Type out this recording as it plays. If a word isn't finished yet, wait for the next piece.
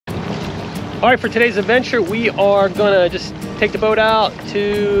All right, for today's adventure, we are gonna just take the boat out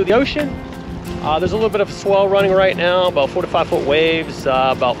to the ocean. There's a little bit of swell running right now, about 4 to 5 foot waves,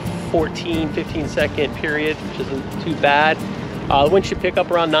 about 15 second period, which isn't too bad. The wind should pick up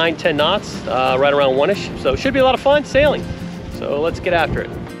around 9-10 knots, right around 1-ish. So it should be a lot of fun sailing. So let's get after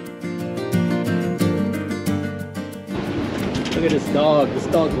it. Look at this dog. This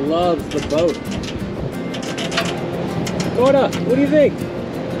dog loves the boat. Coda, what do you think?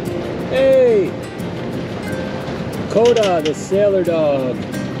 Hey! Coda, the sailor dog.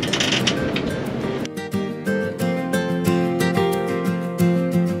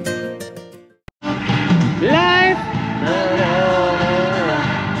 Life!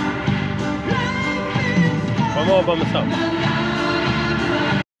 I'm all by myself.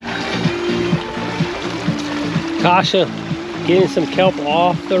 Kasha getting some kelp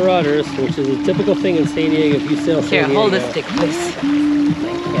off the rudders, which is a typical thing in San Diego if you sail San Diego. Here, hold this stick, please.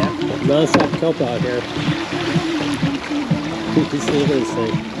 Thank you. Non-stop kelp out here. Look at this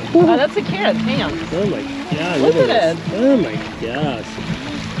thing. Oh, that's a carrot. Hang on. Oh my god, look at it. Oh my gosh.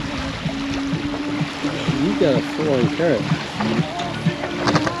 You got a full-on carrot.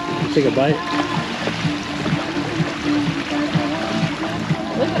 Take a bite.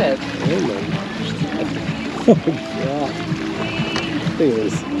 Look at it. Oh my god. This thing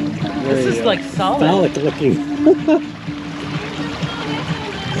is very, this is like solid. Phallic looking.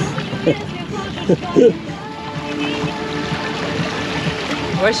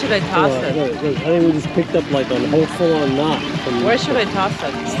 Where should I toss it? Look, I think we just picked up like a whole full-on knot. Where should I toss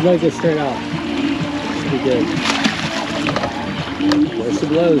it? Just let it go straight out. Should be good. Where she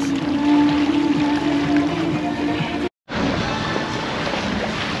blows.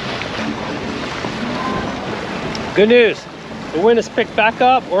 Good news. The wind has picked back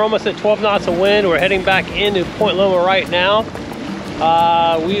up. We're almost at 12 knots of wind. We're heading back into Point Loma right now.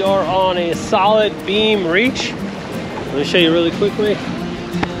 We are on a solid beam reach. Let me show you really quickly.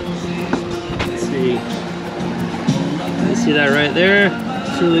 Let's see. You see that right there?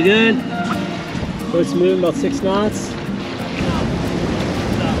 It's really good. Boat's moving about 6 knots. There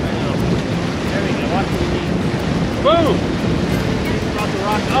we go. Watch the beam. Boom! About to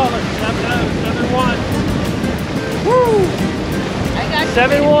rock. Oh, look, 7-0, 7-1. Woo! I got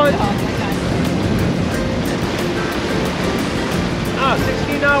 7-1. Ah,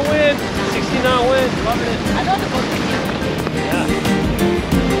 16 knot wind. 16 knot wind. Loving it. I know the boat can Yeah.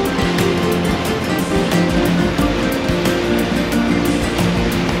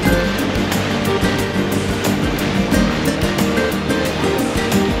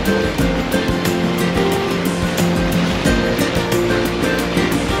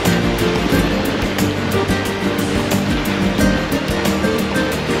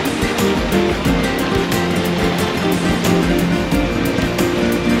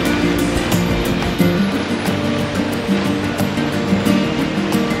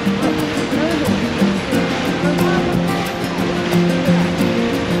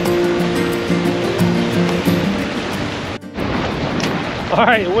 All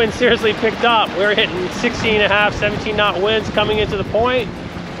right, the wind seriously picked up. We're hitting 16.5, 17 knot winds coming into the point.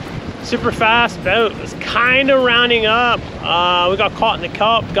 Super fast boat. It's kind of rounding up. We got caught in the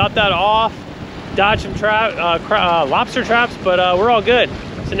kelp, got that off, dodged some lobster traps, but we're all good.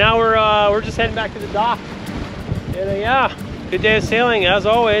 So now we're just heading back to the dock. And yeah, good day of sailing as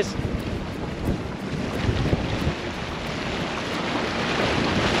always.